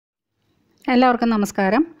എല്ലാവർക്കും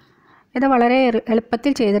നമസ്കാരം. ഇത് വളരെ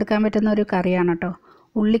എളുപ്പത്തിൽ ചെയ്തെടുക്കാൻ പറ്റുന്ന ഒരു കറിയാണ് കേട്ടോ,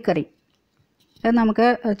 ഉള്ളിക്കറി. ഇത് നമുക്ക്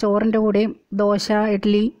ചോറിൻ്റെ കൂടെയും ദോശ,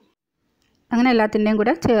 ഇഡ്ഡലി അങ്ങനെ എല്ലാത്തിൻ്റെയും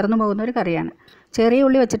കൂടെ ചേർന്ന് പോകുന്ന ഒരു കറിയാണ്. ചെറിയ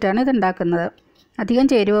ഉള്ളി വെച്ചിട്ടാണ് ഇത് ഉണ്ടാക്കുന്നത്. അധികം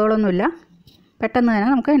ചേരുവകളൊന്നുമില്ല, പെട്ടെന്ന് തന്നെ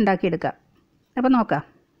നമുക്ക് ഉണ്ടാക്കിയെടുക്കാം. അപ്പോൾ നോക്കാം.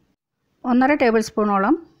 1.5 ടേബിൾ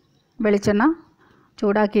സ്പൂണോളം വെളിച്ചെണ്ണ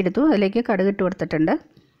ചൂടാക്കിയെടുത്തു. അതിലേക്ക് കടുക് ഇട്ട് കൊടുത്തിട്ടുണ്ട്.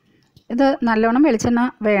 ഇത് നല്ലോണം വെളിച്ചെണ്ണ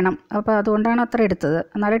വേണം, അപ്പോൾ അതുകൊണ്ടാണ് അത്ര എടുത്തത്,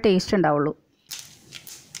 എന്നാലേ ടേസ്റ്റ് ഉണ്ടാവുള്ളൂ.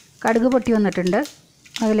 കടുക് പൊട്ടി വന്നിട്ടുണ്ട്.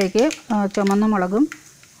 അതിലേക്ക് ചുമന്ന മുളകും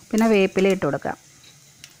പിന്നെ വേപ്പില ഇട്ട് കൊടുക്കാം.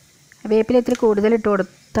 വേപ്പില ഇത്തിരി കൂടുതൽ ഇട്ട്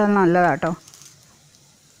കൊടുത്താൽ നല്ലതാണ് കേട്ടോ.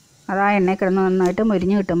 അത് ആ എണ്ണയിൽ കിടന്ന് നന്നായിട്ട്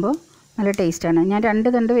മുരിഞ്ഞ് കിട്ടുമ്പോൾ നല്ല ടേസ്റ്റാണ്. ഞാൻ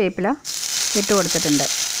 2 തണ്ട് വേപ്പില ഇട്ട് കൊടുത്തിട്ടുണ്ട്.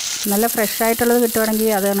 നല്ല ഫ്രഷായിട്ടുള്ളത്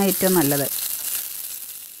കിട്ടുവാണെങ്കിൽ അതാണ് ഏറ്റവും നല്ലത്.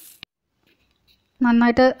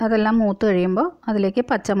 നന്നായിട്ട് അതെല്ലാം മൂത്ത് കഴിയുമ്പോൾ അതിലേക്ക്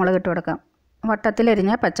പച്ചമുളക് ഇട്ട് കൊടുക്കാം.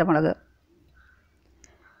 വട്ടത്തിലരിഞ്ഞ പച്ചമുളക്.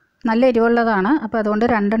 നല്ല എരിവുള്ളതാണ്, അപ്പോൾ അതുകൊണ്ട്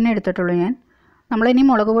 2 എണ്ണം എടുത്തിട്ടുള്ളൂ ഞാൻ. നമ്മളിനി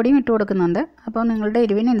മുളക് പൊടിയും ഇട്ട് കൊടുക്കുന്നുണ്ട്, അപ്പോൾ നിങ്ങളുടെ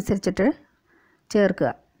എരിവിനനുസരിച്ചിട്ട് ചേർക്കുക.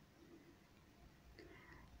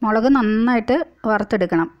 മുളക് നന്നായിട്ട്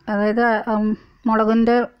വറുത്തെടുക്കണം. അതായത്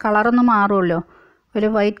മുളകിൻ്റെ കളറൊന്ന് മാറുമല്ലോ, ഒരു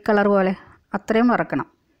വൈറ്റ് കളർ പോലെ, അത്രയും വറക്കണം.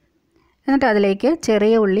 എന്നിട്ട് അതിലേക്ക്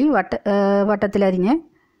ചെറിയ ഉള്ളി വട്ടത്തിലരിഞ്ഞ്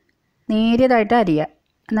നേരിയതായിട്ട് അരിയുക.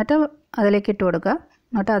 എന്നിട്ട് അതിലേക്ക് ഇട്ട് കൊടുക്കുക.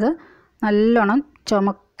 എന്നിട്ട് അത് നല്ലോണം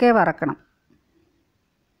ചുമക്കെ വറക്കണം.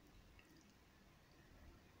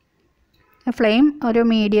 ഫ്ലെയിം ഒരു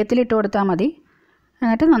മീഡിയത്തിൽ ഇട്ട് കൊടുത്താൽ മതി.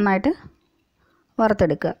 എന്നിട്ട് നന്നായിട്ട്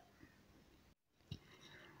വറുത്തെടുക്കുക.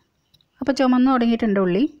 അപ്പോൾ ചുമന്ന് തുടങ്ങിയിട്ടുണ്ട്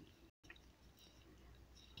ഉള്ളി.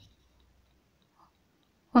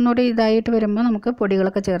 ഒന്നുകൂടി ഇതായിട്ട് വരുമ്പോൾ നമുക്ക്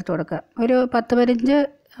പൊടികളൊക്കെ ചേർത്ത് കൊടുക്കുക. ഒരു 10-15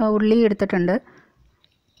 ഉള്ളി എടുത്തിട്ടുണ്ട്.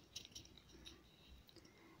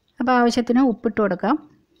 അപ്പോൾ ആവശ്യത്തിന് ഉപ്പിട്ട് കൊടുക്കാം.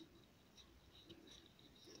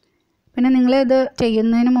 പിന്നെ നിങ്ങളിത്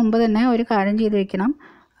ചെയ്യുന്നതിന് മുമ്പ് തന്നെ ഒരു കാര്യം ചെയ്ത് വയ്ക്കണം.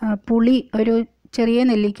 പുളി ഒരു ചെറിയ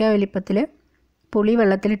നെല്ലിക്ക വലിപ്പത്തിൽ പുളി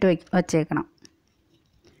വെള്ളത്തിലിട്ട് വച്ചേക്കണം.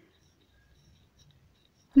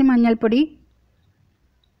 ഇനി മഞ്ഞൾപ്പൊടി,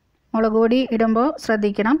 മുളക് പൊടി ഇടുമ്പോൾ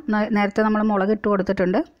ശ്രദ്ധിക്കണം. നേരത്തെ നമ്മൾ മുളക് ഇട്ട്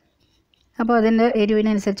കൊടുത്തിട്ടുണ്ട്, അപ്പോൾ അതിൻ്റെ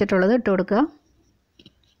എരിവിനനുസരിച്ചിട്ടുള്ളത് ഇട്ട് കൊടുക്കുക.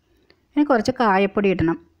 ഇനി കുറച്ച് കായപ്പൊടി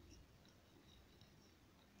ഇടണം.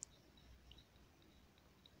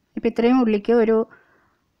 ഇപ്പോൾ ഇത്രയും ഉള്ളിക്ക് ഒരു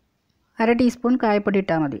 1/2 ടീസ്പൂൺ കായപ്പൊടി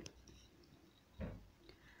ഇട്ടാൽ മതി.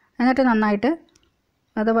 എന്നിട്ട് നന്നായിട്ട്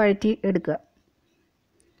അത് വഴറ്റി എടുക്കുക.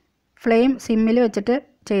 ഫ്ലെയിം സിമ്മിൽ വെച്ചിട്ട്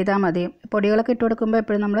ചെയ്താൽ മതി. പൊടികളൊക്കെ ഇട്ട് കൊടുക്കുമ്പോൾ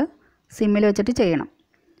എപ്പോഴും നമ്മൾ സിമ്മിൽ വെച്ചിട്ട് ചെയ്യണം.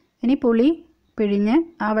 ഇനി പുളി പിഴിഞ്ഞ്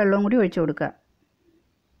ആ വെള്ളവും കൂടി ഒഴിച്ചു കൊടുക്കുക.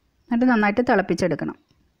 എന്നിട്ട് നന്നായിട്ട് തിളപ്പിച്ചെടുക്കണം.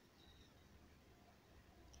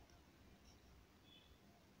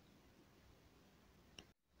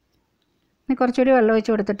 കുറച്ചുകൂടി വെള്ളം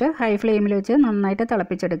ഒഴിച്ച് കൊടുത്തിട്ട് ഹൈ ഫ്ലെയിമിൽ വെച്ച് നന്നായിട്ട്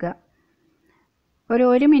തിളപ്പിച്ചെടുക്കുക. ഒരു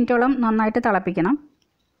 1 മിനിറ്റോളം നന്നായിട്ട് തിളപ്പിക്കണം.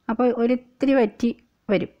 അപ്പോൾ ഒരിത്തിരി വറ്റി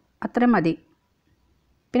വരും, അത്രയും മതി.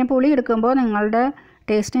 പിന്നെ പുളി എടുക്കുമ്പോൾ നിങ്ങളുടെ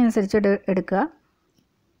ടേസ്റ്റിനനുസരിച്ച് എടുക്കുക.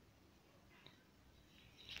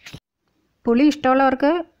 പുളി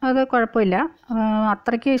ഇഷ്ടമുള്ളവർക്ക് അത് കുഴപ്പമില്ല,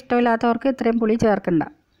 അത്രയ്ക്ക് ഇഷ്ടമില്ലാത്തവർക്ക് ഇത്രയും പുളി ചേർക്കണ്ട.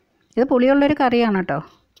 ഇത് പുളിയുള്ളൊരു കറിയാണ് കേട്ടോ.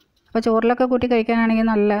 അപ്പോൾ ചോറിലൊക്കെ കൂട്ടി കഴിക്കാനാണെങ്കിൽ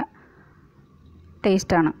നല്ല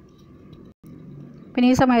ടേസ്റ്റാണ്. പിന്നെ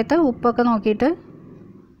ഈ സമയത്ത് ഉപ്പൊക്കെ നോക്കിയിട്ട്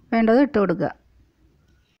വേണ്ടത് ഇട്ട് കൊടുക്കുക.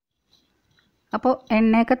 അപ്പോൾ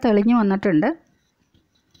എണ്ണയൊക്കെ തെളിഞ്ഞ് വന്നിട്ടുണ്ട്,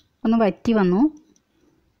 ഒന്ന് വറ്റി വന്നു.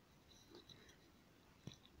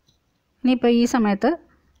 ഇനിയിപ്പോൾ ഈ സമയത്ത്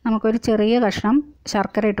നമുക്കൊരു ചെറിയ കഷ്ണം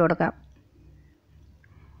ശർക്കര ഇട്ട് കൊടുക്കാം.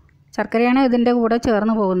 ശർക്കരയാണ് ഇതിൻ്റെ കൂടെ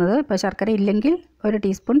ചേർന്ന് പോകുന്നത്. ഇപ്പോൾ ശർക്കര ഇല്ലെങ്കിൽ 1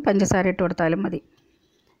 ടീസ്പൂൺ പഞ്ചസാര ഇട്ട് കൊടുത്താലും മതി.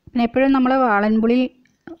 പിന്നെ എപ്പോഴും നമ്മൾ വാളൻപുളി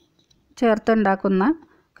ചേർത്ത് ഉണ്ടാക്കുന്ന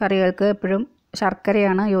കറികൾക്ക് എപ്പോഴും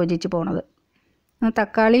ശർക്കരയാണ് യോജിച്ച് പോകുന്നത്.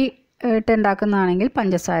 തക്കാളി ഇട്ട് ഉണ്ടാക്കുന്നതാണെങ്കിൽ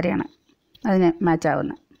പഞ്ചസാരയാണ് അതിന്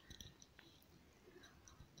മാച്ചാവുന്നത്.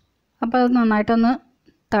 അപ്പോൾ അത് നന്നായിട്ടൊന്ന്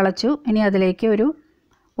തിളച്ചു. ഇനി അതിലേക്ക്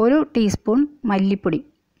ഒരു ടീസ്പൂൺ മല്ലിപ്പൊടി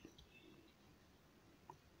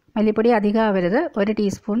അധികം ആവരുത്, 1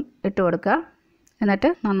 ടീസ്പൂൺ ഇട്ട് കൊടുക്കുക. എന്നിട്ട്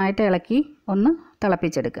നന്നായിട്ട് ഇളക്കി ഒന്ന്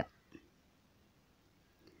തിളപ്പിച്ചെടുക്കുക.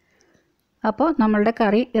 അപ്പോൾ നമ്മളുടെ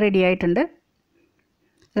കറി റെഡി ആയിട്ടുണ്ട്.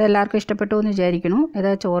 ഇതെല്ലാവർക്കും ഇഷ്ടപ്പെട്ടു എന്ന് വിചാരിക്കുന്നു. ഇത്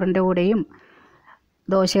ചോറിൻ്റെ കൂടെയും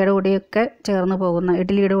ദോശയുടെ കൂടെയൊക്കെ ചേർന്ന് പോകുന്ന,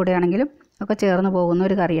 ഇഡ്ഡലിയുടെ കൂടെയാണെങ്കിലും ഒക്കെ ചേർന്ന് പോകുന്ന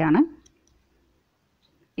ഒരു കറിയാണ്.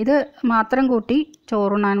 ഇത് മാത്രം കൂട്ടി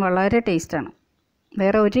ചോറുണ്ണാൻ വളരെ ടേസ്റ്റാണ്.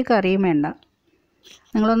 വേറെ ഒരു കറിയും വേണ്ട.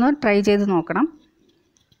 നിങ്ങളൊന്ന് ട്രൈ ചെയ്ത് നോക്കണം.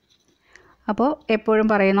 അപ്പോൾ എപ്പോഴും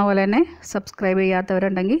പറയുന്ന പോലെ തന്നെ സബ്സ്ക്രൈബ്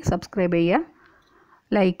ചെയ്യാത്തവരുണ്ടെങ്കിൽ സബ്സ്ക്രൈബ് ചെയ്യുക,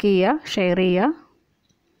 ലൈക്ക് ചെയ്യുക, ഷെയർ ചെയ്യുക.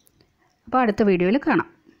 അപ്പോൾ അടുത്ത വീഡിയോയിൽ കാണാം.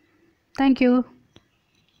 Thank you.